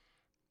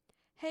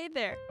Hey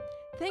there!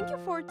 Thank you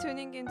for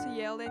tuning into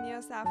Yale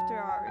News After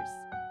Hours.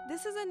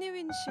 This is a new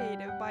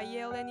initiative by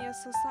Yale News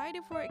Society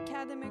for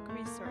Academic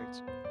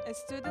Research, a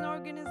student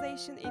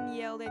organization in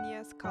Yale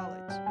News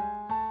College.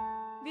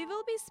 We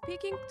will be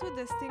speaking to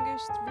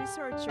distinguished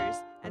researchers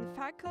and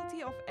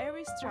faculty of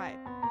every stripe,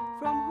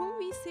 from whom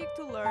we seek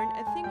to learn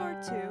a thing or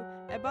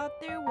two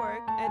about their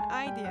work and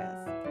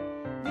ideas.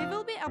 We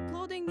will be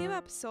uploading new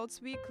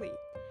episodes weekly,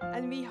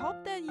 and we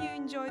hope that you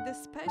enjoy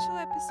this special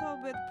episode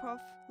with Prof.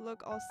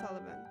 Luke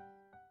O'Sullivan.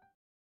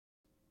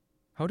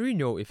 How do we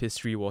know if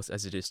history was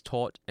as it is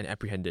taught and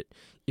apprehended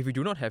if we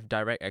do not have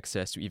direct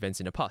access to events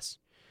in the past?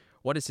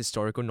 What is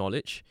historical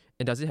knowledge,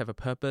 and does it have a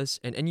purpose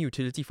and any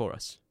utility for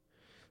us?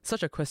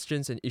 Such are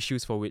questions and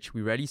issues for which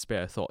we rarely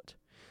spare a thought.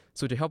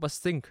 So to help us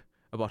think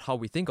about how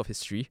we think of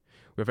history,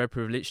 we're very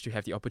privileged to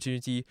have the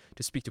opportunity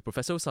to speak to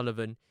Professor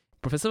O'Sullivan.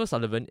 Professor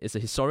O'Sullivan is a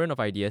historian of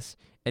ideas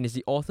and is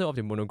the author of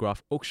the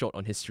monograph Oakeshott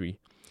on history.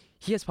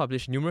 He has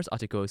published numerous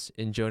articles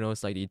in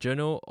journals like the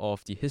Journal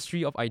of the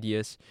History of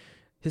Ideas,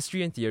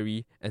 History and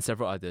Theory, and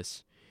several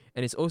others,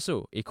 and is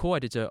also a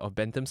co-editor of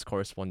Bentham's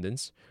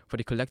Correspondence for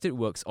the collected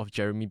works of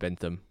Jeremy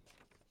Bentham.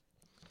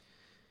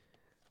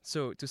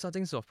 So, to start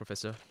things off,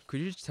 Professor,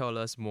 could you tell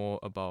us more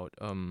about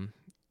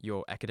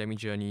your academic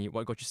journey,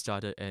 what got you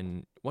started,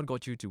 and what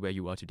got you to where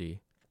you are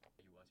today?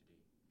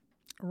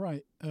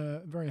 Right,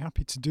 very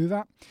happy to do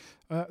that.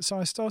 So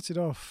I started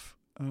off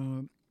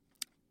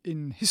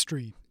in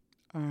history,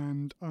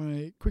 and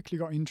I quickly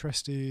got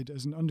interested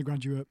as an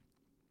undergraduate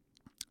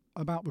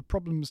about the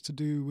problems to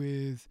do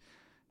with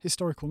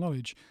historical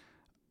knowledge.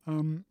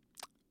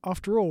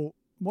 After all,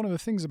 one of the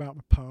things about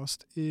the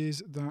past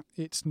is that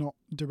it's not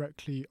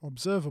directly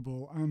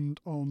observable, and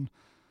on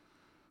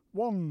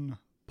one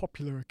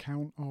popular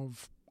account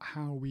of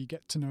how we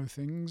get to know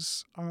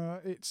things,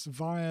 it's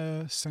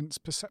via sense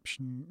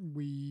perception.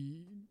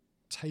 We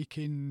take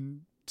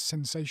in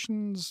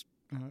sensations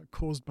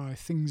caused by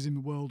things in the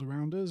world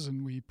around us,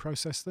 and we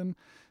process them,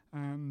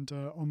 and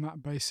on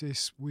that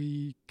basis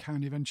we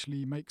can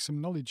eventually make some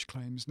knowledge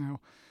claims. Now,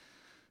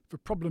 the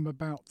problem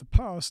about the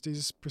past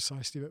is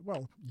precisely that,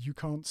 well, you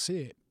can't see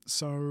it.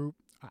 So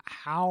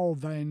how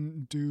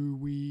then do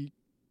we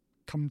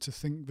come to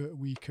think that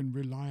we can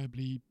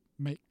reliably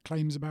make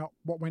claims about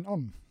what went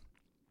on?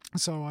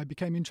 So I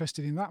became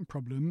interested in that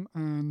problem,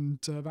 and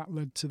that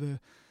led to the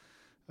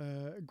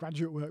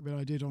graduate work that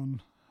I did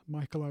on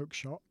Michael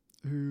Oakeshott,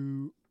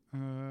 who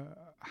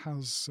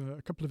has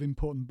a couple of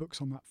important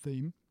books on that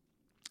theme.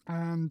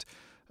 And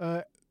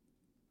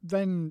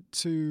then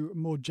to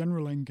more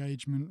general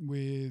engagement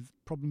with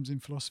problems in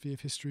philosophy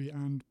of history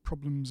and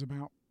problems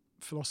about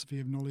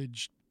philosophy of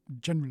knowledge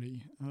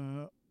generally,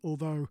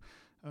 although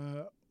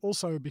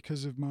also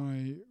because of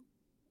my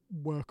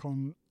work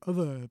on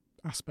other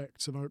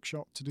aspects of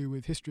Oakeshott to do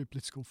with history of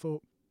political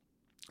thought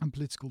and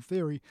political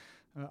theory,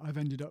 I've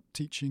ended up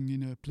teaching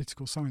in a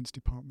political science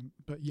department.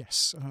 But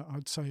yes,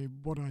 I'd say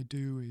what I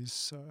do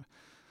is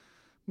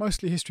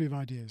mostly history of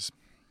ideas.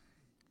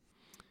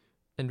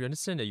 And we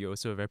understand that you're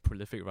also a very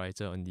prolific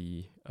writer on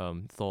the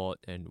thought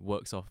and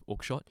works of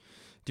Oakeshott.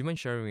 Do you mind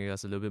sharing with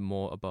us a little bit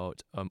more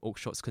about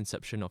Oakeshott's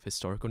conception of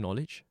historical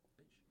knowledge?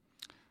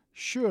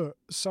 Sure.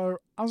 So,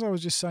 as I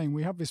was just saying,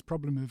 we have this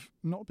problem of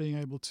not being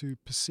able to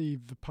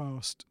perceive the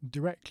past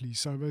directly.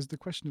 So there's the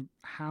question of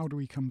how do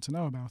we come to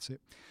know about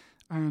it?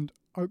 And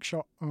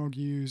Oakeshott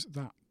argues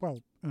that, well,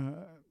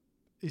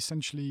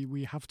 essentially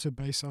we have to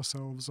base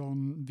ourselves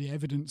on the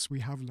evidence we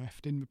have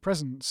left in the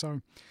present.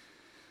 So,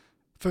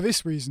 for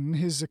this reason,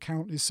 his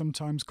account is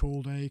sometimes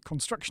called a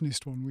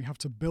constructionist one. We have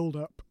to build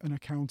up an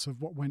account of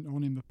what went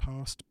on in the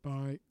past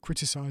by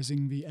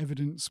criticising the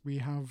evidence we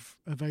have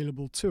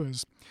available to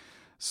us.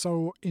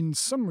 So in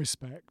some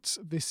respects,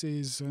 this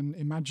is an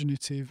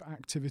imaginative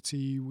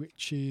activity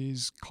which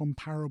is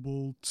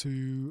comparable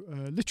to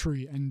a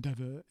literary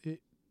endeavour. It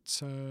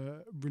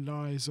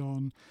relies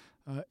on,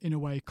 in a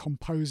way,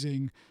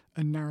 composing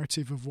a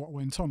narrative of what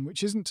went on,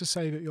 which isn't to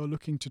say that you're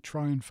looking to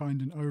try and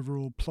find an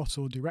overall plot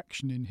or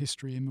direction in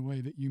history in the way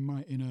that you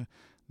might in a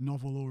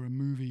novel or a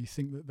movie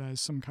think that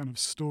there's some kind of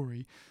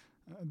story.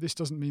 This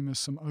doesn't mean there's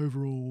some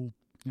overall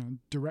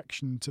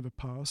direction to the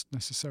past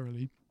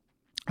necessarily.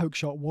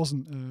 Oakeshott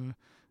wasn't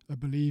a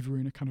believer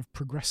in a kind of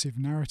progressive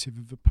narrative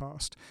of the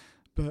past,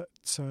 but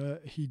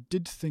he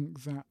did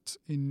think that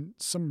in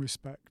some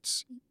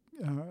respects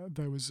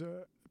there was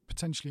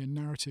potentially a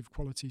narrative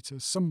quality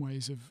to some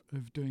ways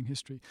of doing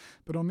history.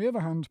 But on the other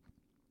hand,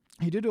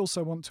 he did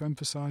also want to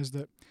emphasise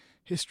that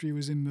history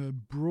was in the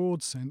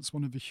broad sense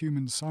one of the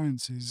human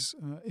sciences,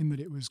 in that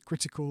it was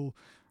critical,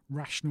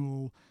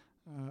 rational,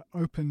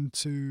 open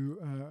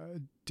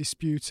to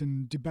dispute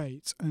and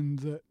debate, and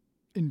that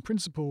in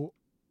principle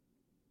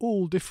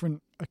all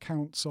different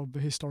accounts of the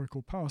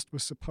historical past were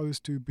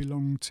supposed to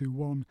belong to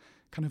one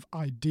kind of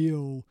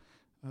ideal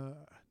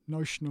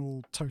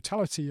notional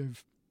totality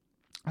of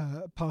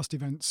past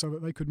events so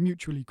that they could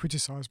mutually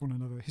criticise one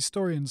another.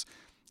 Historians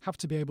have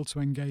to be able to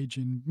engage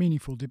in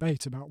meaningful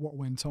debate about what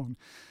went on.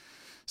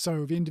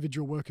 So the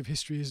individual work of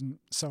history isn't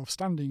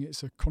self-standing,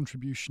 it's a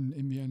contribution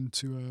in the end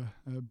to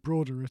a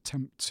broader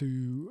attempt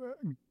to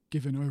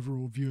give an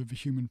overall view of the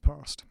human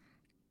past.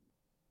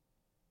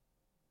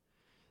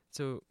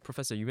 So,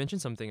 Professor, you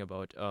mentioned something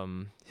about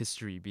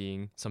history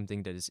being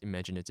something that is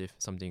imaginative,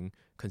 something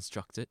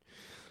constructed.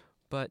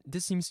 But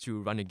this seems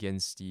to run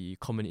against the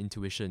common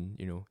intuition,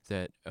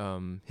 that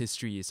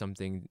history is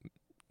something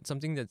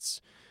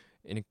that's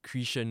an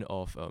accretion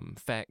of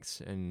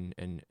facts and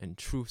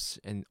truths,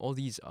 and all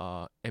these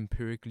are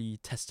empirically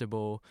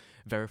testable,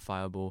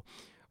 verifiable.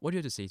 What do you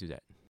have to say to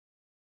that?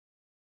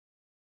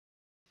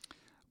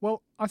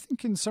 Well, I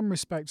think in some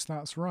respects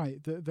that's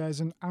right, that there's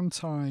an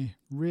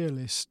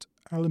anti-realist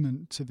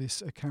element to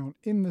this account,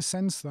 in the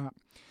sense that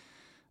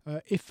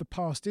if the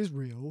past is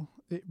real,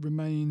 it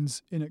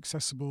remains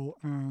inaccessible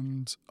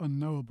and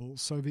unknowable.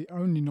 So the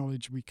only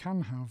knowledge we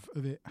can have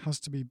of it has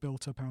to be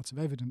built up out of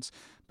evidence.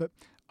 But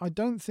I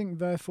don't think,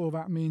 therefore,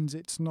 that means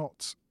it's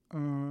not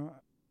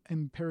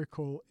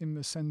empirical in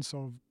the sense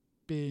of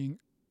being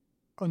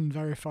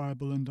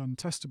unverifiable and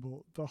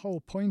untestable. The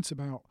whole point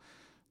about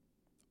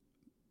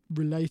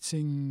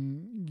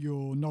relating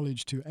your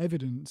knowledge to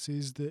evidence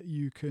is that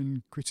you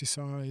can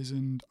criticise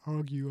and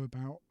argue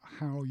about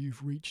how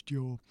you've reached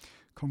your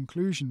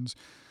conclusions.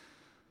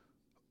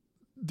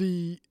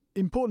 The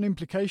important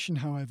implication,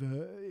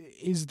 however,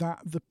 is that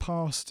the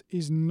past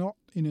is not,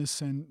 in a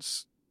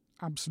sense,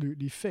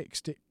 absolutely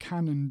fixed. It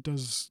can and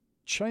does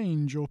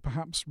change, or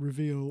perhaps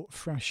reveal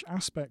fresh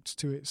aspects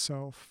to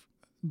itself,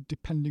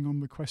 depending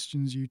on the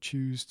questions you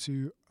choose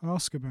to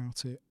ask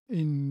about it.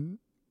 In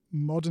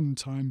modern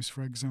times,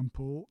 for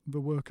example,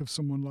 the work of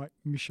someone like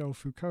Michel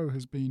Foucault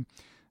has been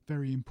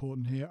very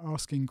important here,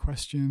 asking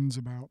questions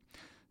about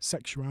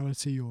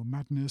sexuality or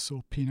madness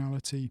or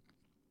penality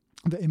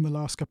that in the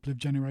last couple of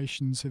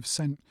generations have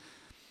sent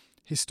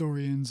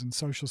historians and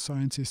social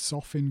scientists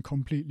off in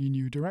completely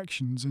new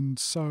directions. And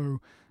so,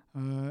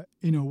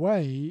 in a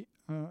way,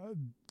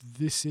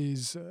 this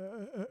is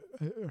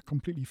a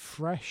completely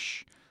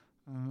fresh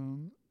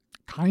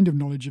kind of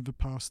knowledge of the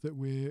past that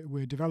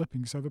we're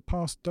developing. So the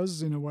past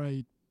does, in a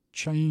way,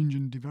 change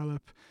and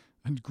develop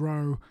and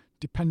grow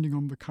depending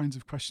on the kinds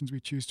of questions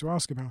we choose to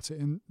ask about it.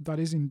 And that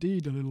is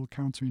indeed a little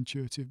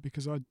counterintuitive,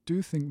 because I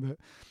do think that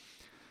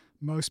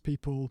most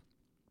people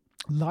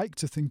like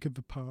to think of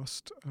the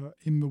past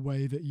in the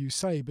way that you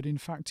say, but in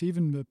fact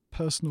even the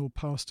personal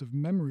past of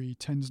memory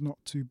tends not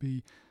to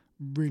be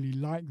really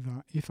like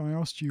that. If I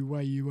asked you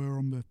where you were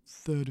on the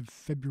 3rd of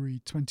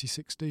February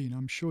 2016,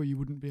 I'm sure you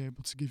wouldn't be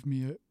able to give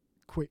me a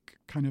quick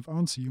kind of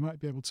answer. You might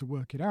be able to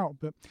work it out,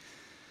 but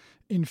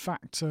in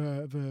fact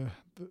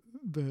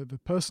the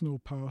personal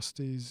past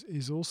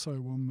is also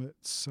one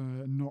that's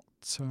not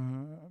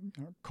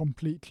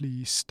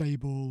completely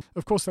stable.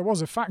 Of course, there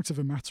was a fact of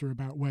a matter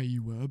about where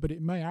you were, but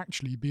it may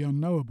actually be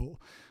unknowable.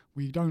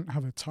 We don't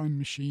have a time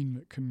machine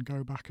that can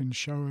go back and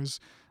show us,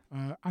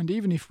 and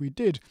even if we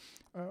did,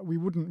 we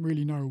wouldn't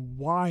really know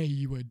why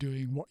you were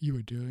doing what you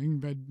were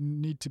doing. There'd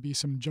need to be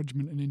some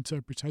judgment and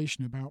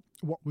interpretation about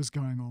what was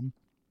going on.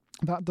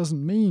 That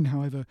doesn't mean,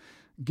 however,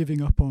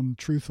 giving up on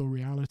truth or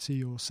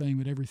reality or saying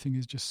that everything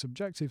is just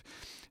subjective.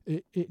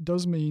 It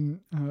does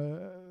mean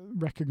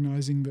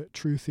recognising that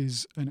truth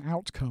is an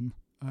outcome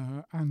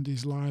and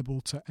is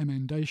liable to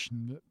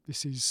emendation, that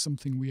this is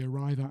something we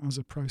arrive at as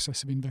a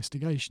process of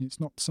investigation. It's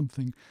not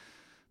something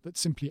that's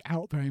simply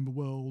out there in the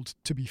world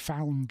to be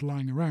found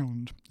lying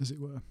around, as it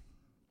were.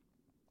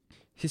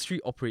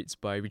 History operates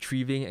by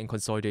retrieving and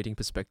consolidating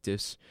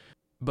perspectives,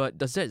 but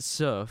does that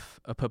serve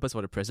a purpose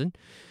for the present?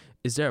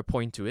 Is there a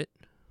point to it?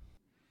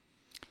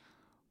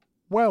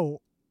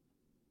 Well,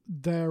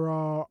 there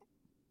are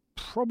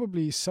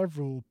probably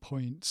several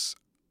points.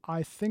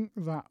 I think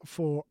that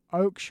for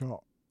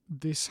Oakeshott,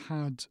 this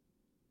had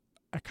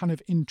a kind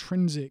of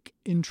intrinsic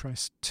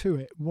interest to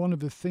it. One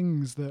of the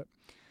things that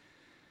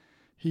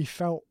he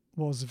felt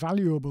was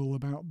valuable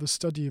about the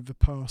study of the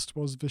past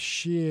was the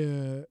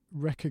sheer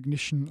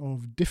recognition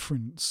of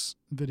difference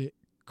that it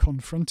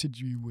confronted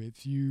you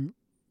with. You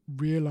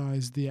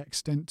realise the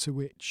extent to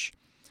which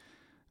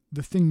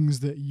the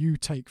things that you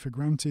take for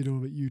granted or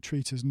that you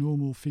treat as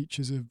normal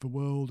features of the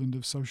world and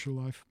of social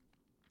life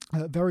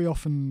very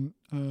often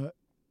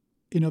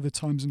in other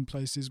times and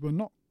places were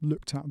not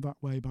looked at that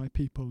way by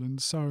people.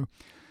 And so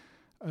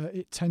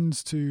it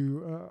tends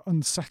to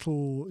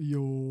unsettle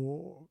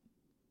your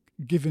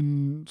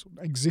given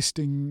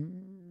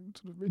existing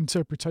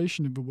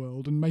interpretation of the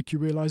world and make you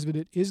realise that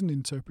it is an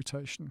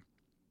interpretation.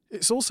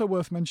 It's also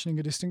worth mentioning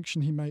a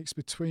distinction he makes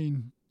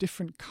between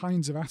different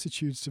kinds of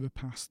attitudes to the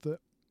past, that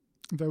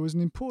there was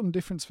an important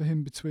difference for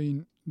him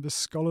between the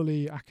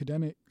scholarly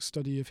academic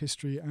study of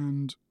history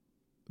and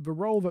the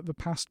role that the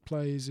past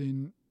plays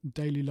in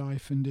daily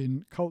life and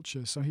in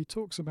culture. So he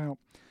talks about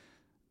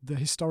the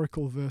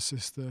historical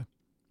versus the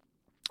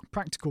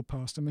practical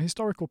past, and the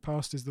historical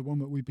past is the one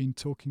that we've been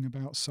talking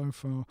about so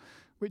far,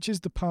 which is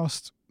the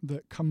past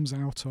that comes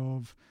out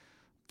of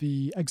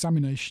the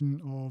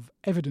examination of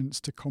evidence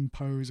to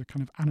compose a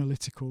kind of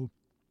analytical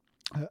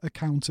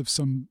account of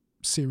some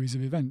series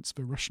of events,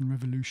 the Russian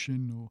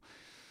Revolution or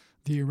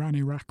the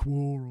Iran-Iraq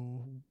War,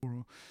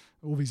 or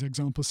all these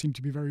examples seem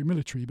to be very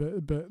military,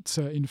 but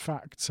in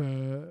fact,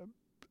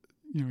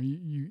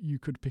 you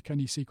could pick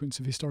any sequence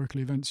of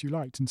historical events you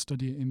liked and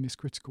study it in this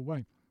critical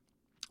way.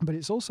 But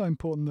it's also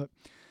important that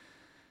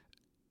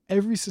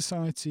every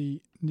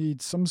society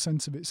needs some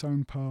sense of its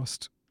own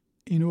past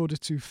in order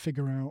to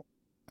figure out,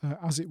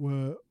 as it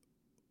were,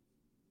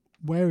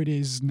 where it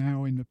is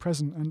now in the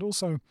present and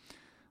also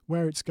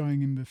where it's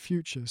going in the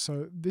future.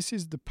 So this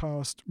is the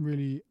past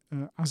really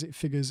as it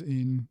figures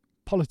in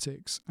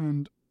politics.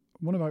 And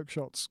one of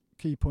Oakeshott's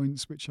key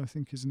points, which I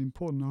think is an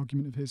important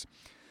argument of his,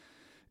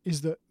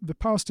 is that the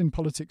past in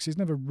politics is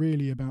never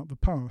really about the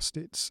past.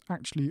 It's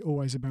actually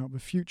always about the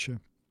future.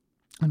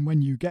 And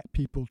when you get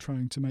people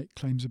trying to make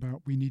claims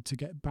about we need to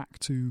get back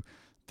to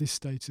this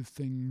state of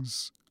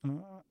things,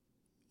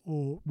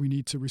 or we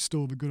need to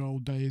restore the good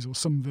old days, or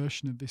some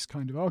version of this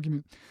kind of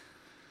argument,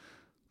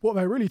 what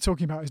they're really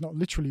talking about is not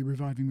literally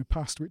reviving the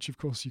past, which of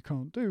course you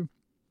can't do,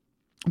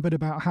 but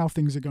about how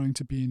things are going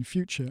to be in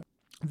future.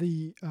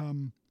 The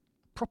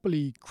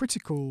properly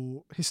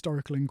critical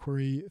historical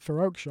inquiry, for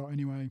Oakeshott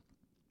anyway,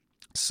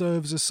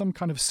 serves as some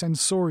kind of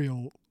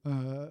sensorial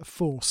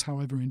force,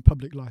 however, in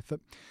public life,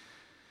 that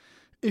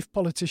if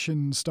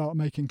politicians start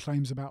making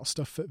claims about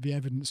stuff that the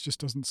evidence just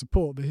doesn't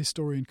support, the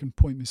historian can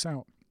point this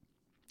out.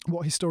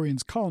 What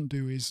historians can't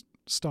do is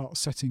start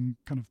setting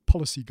kind of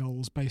policy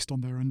goals based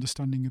on their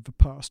understanding of the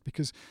past,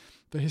 because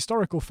the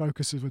historical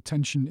focus of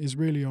attention is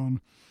really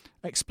on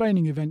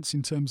explaining events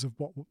in terms of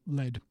what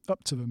led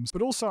up to them.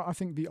 But also, I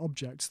think the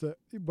objects that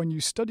when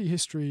you study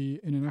history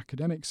in an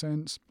academic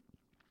sense,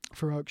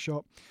 for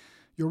Oakeshott,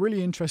 you're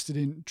really interested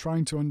in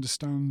trying to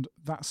understand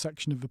that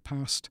section of the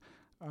past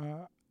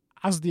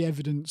as the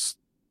evidence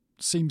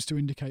seems to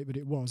indicate that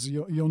it was.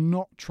 You're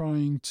not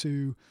trying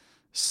to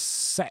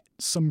set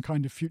some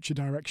kind of future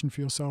direction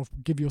for yourself,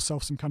 give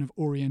yourself some kind of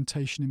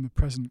orientation in the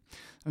present.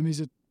 And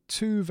these are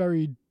two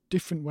very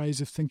different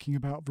ways of thinking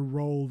about the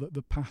role that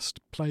the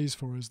past plays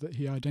for us, that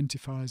he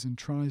identifies and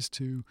tries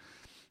to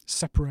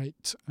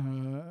separate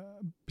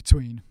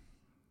between.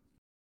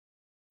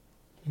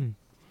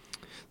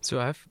 So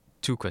I have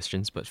two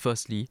questions, but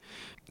firstly,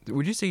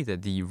 would you say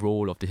that the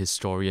role of the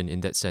historian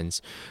in that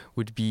sense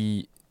would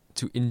be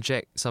to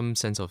inject some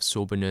sense of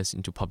soberness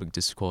into public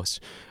discourse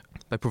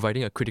by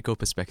providing a critical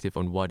perspective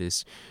on what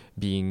is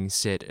being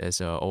said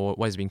as or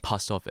what is being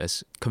passed off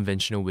as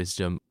conventional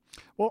wisdom?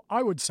 Well,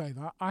 I would say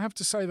that. I have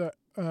to say that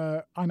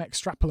I'm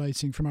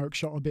extrapolating from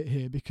Oakeshott a bit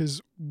here,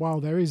 because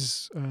while there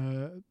is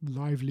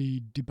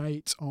lively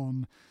debate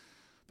on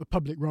the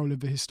public role of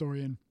the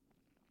historian,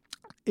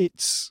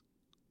 it's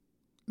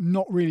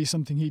not really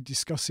something he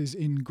discusses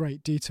in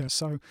great detail.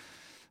 So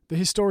the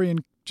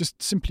historian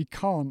just simply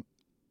can't,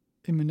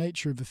 in the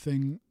nature of the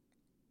thing,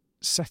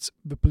 set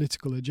the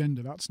political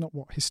agenda. That's not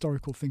what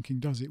historical thinking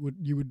does.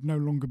 You would no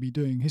longer be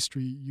doing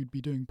history, you'd be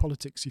doing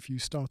politics if you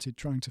started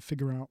trying to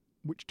figure out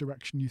which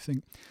direction you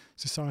think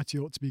society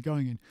ought to be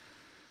going in.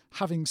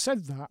 Having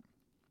said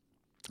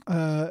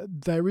that,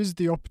 there is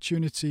the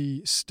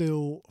opportunity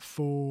still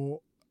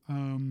for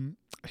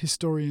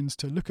historians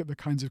to look at the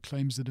kinds of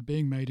claims that are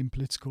being made in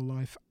political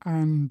life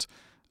and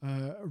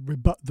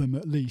rebut them,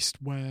 at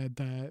least where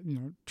they're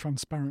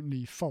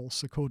transparently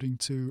false according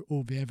to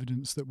all the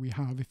evidence that we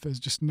have. If there's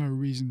just no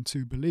reason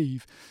to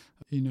believe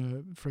in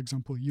a, for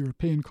example,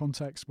 European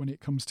context, when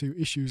it comes to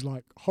issues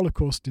like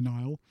Holocaust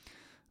denial,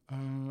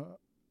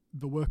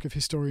 the work of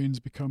historians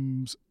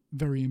becomes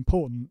very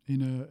important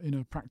in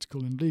a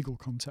practical and legal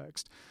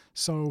context.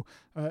 So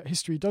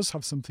history does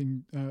have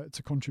something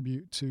to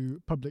contribute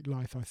to public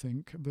life, I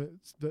think,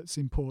 that's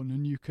important,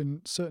 and you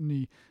can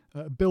certainly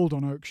build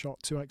on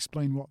Oakeshott to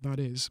explain what that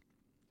is.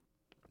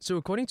 So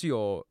according to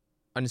your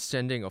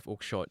understanding of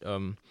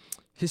Oakeshott,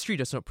 history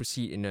does not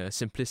proceed in a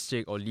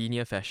simplistic or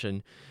linear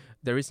fashion.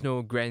 There is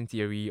no grand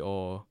theory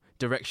or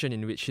direction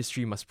in which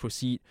history must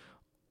proceed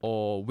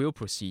or will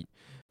proceed.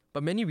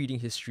 But many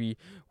reading history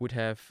would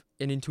have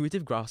an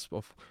intuitive grasp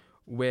of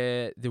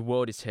where the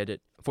world is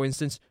headed. For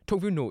instance,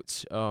 Tocqueville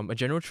notes a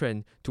general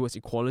trend towards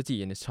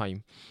equality in his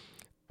time.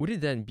 Would it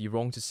then be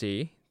wrong to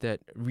say that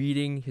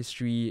reading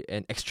history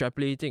and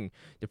extrapolating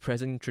the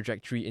present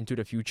trajectory into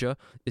the future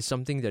is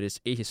something that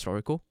is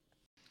ahistorical?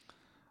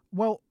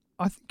 Well,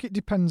 I think it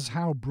depends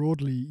how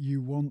broadly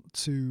you want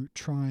to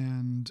try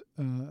and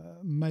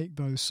make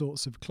those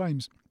sorts of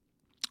claims.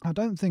 I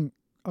don't think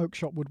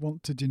Oakeshott would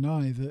want to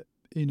deny that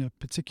in a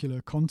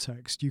particular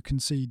context you can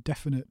see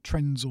definite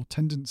trends or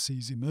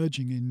tendencies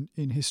emerging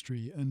in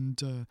history, and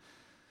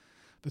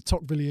the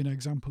Tocquevillian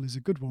example is a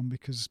good one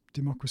because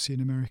Democracy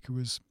in America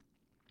was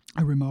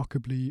a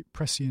remarkably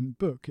prescient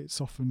book. It's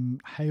often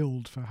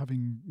hailed for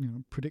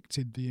having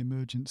predicted the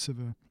emergence of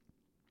a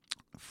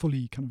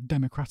fully kind of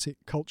democratic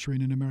culture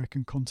in an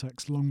American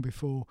context long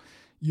before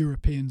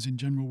Europeans in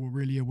general were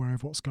really aware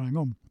of what's going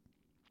on.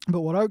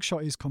 But what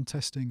Oakeshott is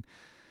contesting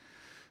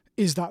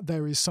is that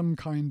there is some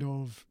kind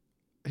of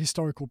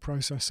historical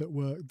process at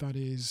work that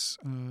is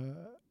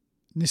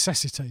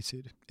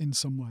necessitated in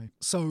some way.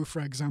 So, for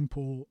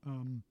example,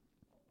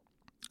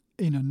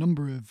 in a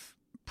number of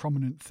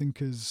prominent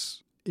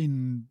thinkers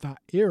in that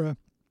era,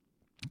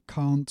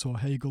 Kant or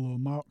Hegel or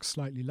Marx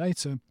slightly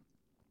later,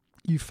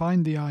 you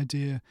find the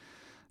idea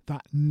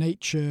that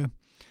nature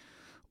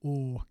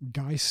or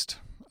Geist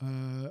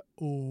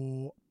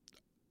or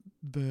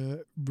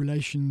the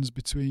relations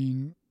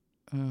between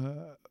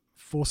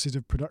forces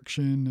of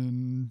production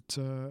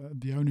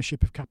and the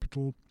ownership of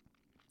capital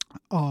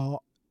are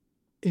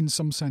in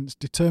some sense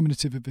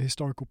determinative of the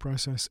historical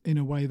process in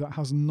a way that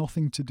has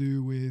nothing to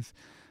do with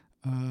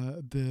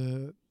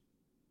the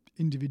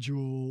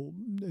individual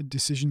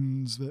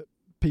decisions that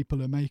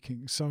people are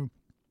making. So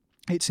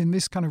it's in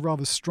this kind of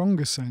rather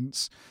stronger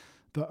sense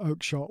that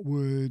Oakeshott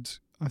would,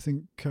 I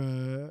think,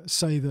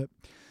 say that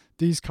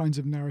these kinds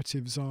of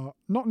narratives are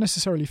not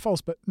necessarily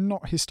false, but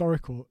not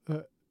historical.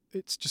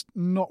 It's just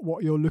not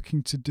what you're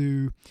looking to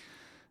do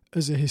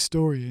as a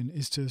historian,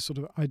 is to sort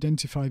of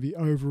identify the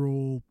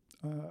overall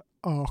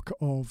arc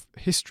of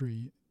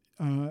history.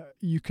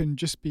 You can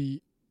just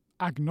be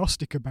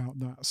agnostic about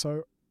that.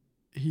 So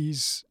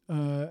he's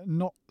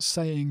not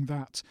saying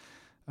that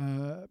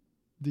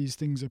these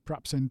things are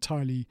perhaps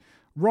entirely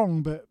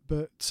wrong, but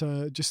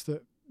just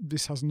that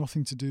this has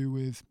nothing to do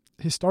with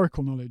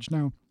historical knowledge.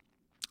 Now,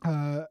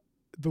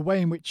 the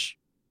way in which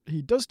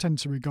he does tend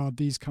to regard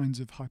these kinds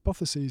of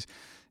hypotheses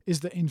is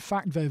that in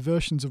fact they're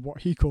versions of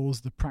what he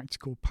calls the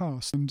practical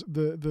past. And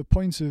the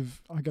point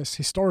of, I guess,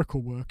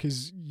 historical work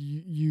is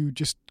you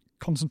just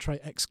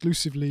concentrate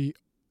exclusively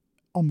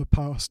on the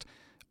past,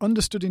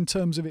 understood in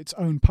terms of its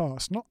own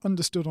past, not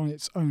understood on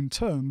its own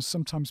terms.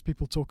 Sometimes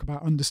people talk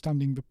about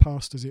understanding the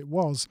past as it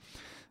was,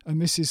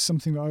 and this is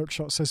something that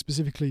Oakeshott says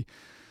specifically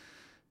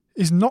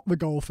is not the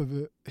goal for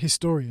the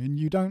historian.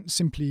 You don't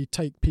simply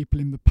take people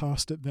in the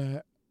past at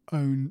their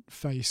own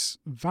face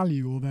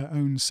value or their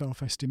own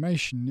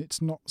self-estimation.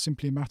 It's not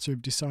simply a matter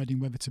of deciding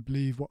whether to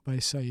believe what they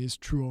say is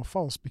true or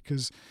false,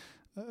 because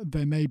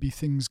there may be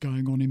things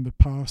going on in the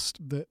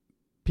past that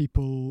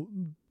people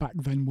back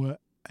then were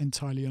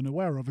entirely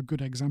unaware of. A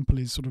good example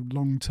is sort of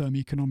long-term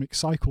economic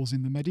cycles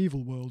in the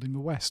medieval world in the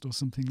West, or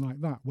something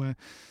like that, where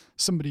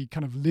somebody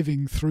kind of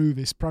living through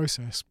this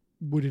process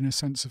would in a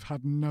sense have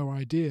had no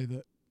idea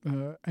that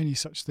any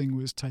such thing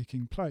was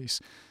taking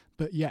place.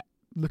 But yet,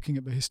 looking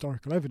at the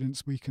historical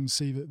evidence, we can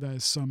see that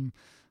there's some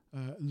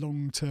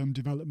long-term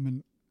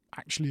development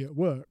actually at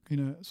work in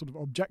a sort of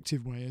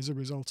objective way as a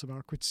result of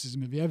our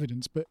criticism of the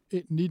evidence, but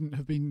it needn't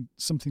have been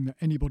something that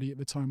anybody at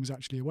the time was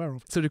actually aware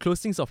of. So to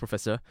close things off,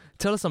 Professor,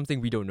 tell us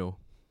something we don't know.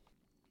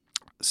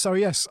 So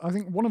yes, I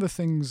think one of the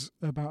things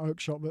about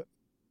Oakeshott that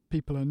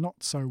people are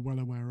not so well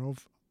aware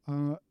of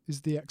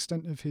is the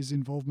extent of his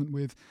involvement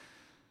with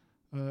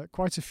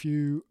quite a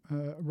few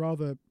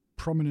rather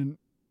prominent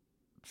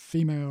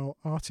female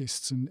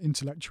artists and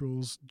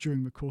intellectuals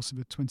during the course of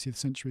the 20th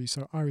century.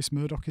 So Iris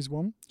Murdoch is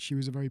one. She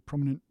was a very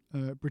prominent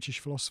British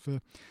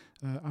philosopher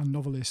and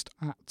novelist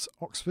at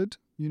Oxford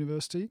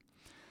University.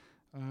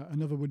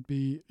 Another would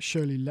be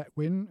Shirley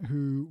Letwin,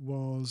 who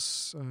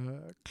was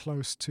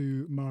close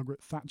to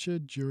Margaret Thatcher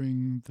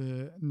during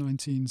the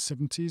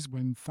 1970s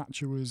when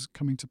Thatcher was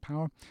coming to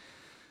power.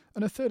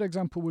 And a third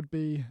example would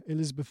be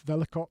Elizabeth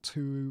Vellacott,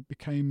 who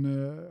became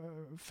a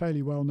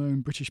fairly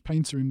well-known British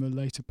painter in the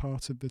later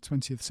part of the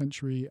 20th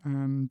century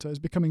and has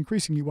become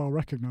increasingly well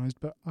recognised,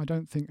 but I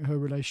don't think her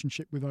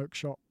relationship with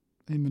Oakeshott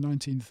in the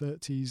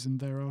 1930s and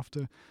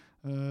thereafter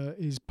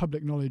is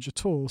public knowledge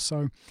at all.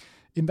 So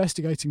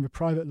investigating the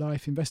private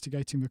life,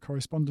 investigating the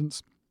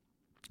correspondence,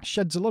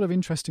 sheds a lot of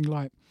interesting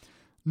light,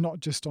 not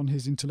just on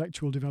his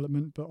intellectual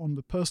development, but on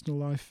the personal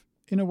life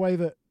in a way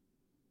that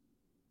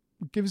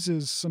gives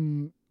us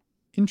some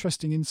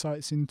interesting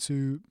insights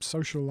into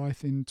social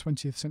life in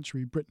 20th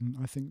century Britain.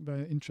 I think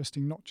they're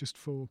interesting not just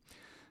for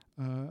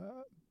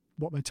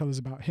what they tell us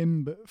about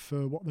him, but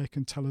for what they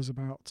can tell us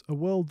about a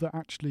world that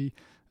actually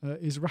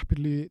is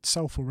rapidly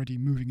itself already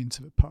moving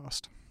into the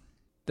past.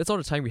 That's all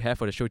the time we have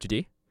for the show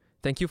today.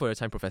 Thank you for your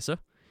time, Professor.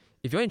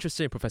 If you're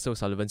interested in Professor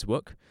O'Sullivan's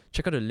work,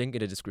 check out the link in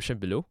the description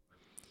below.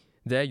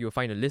 There you'll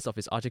find a list of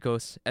his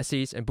articles,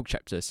 essays and book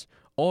chapters,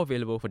 all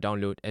available for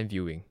download and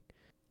viewing.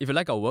 If you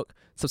like our work,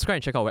 subscribe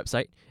and check our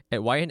website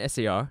at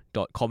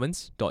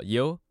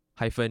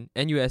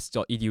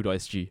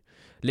ynsar.commons.yale-nus.edu.sg.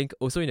 Link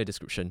also in the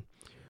description.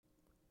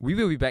 We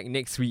will be back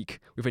next week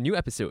with a new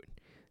episode.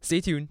 Stay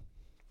tuned.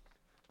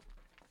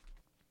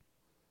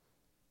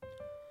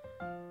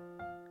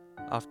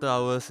 After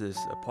Hours is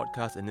a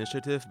podcast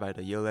initiative by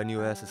the Yale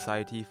NUS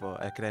Society for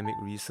Academic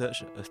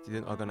Research, a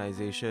student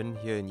organisation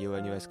here in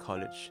Yale NUS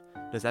College.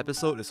 This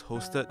episode is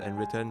hosted and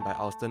written by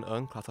Alston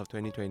Ng, class of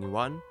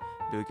 2021,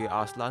 Bilge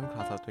Arslan,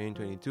 class of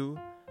 2022,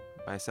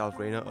 myself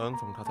Rainer Ng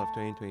from class of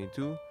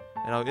 2022,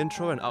 and our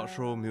intro and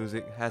outro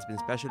music has been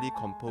specially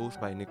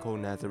composed by Nicole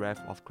Nazareth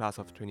of class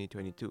of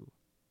 2022.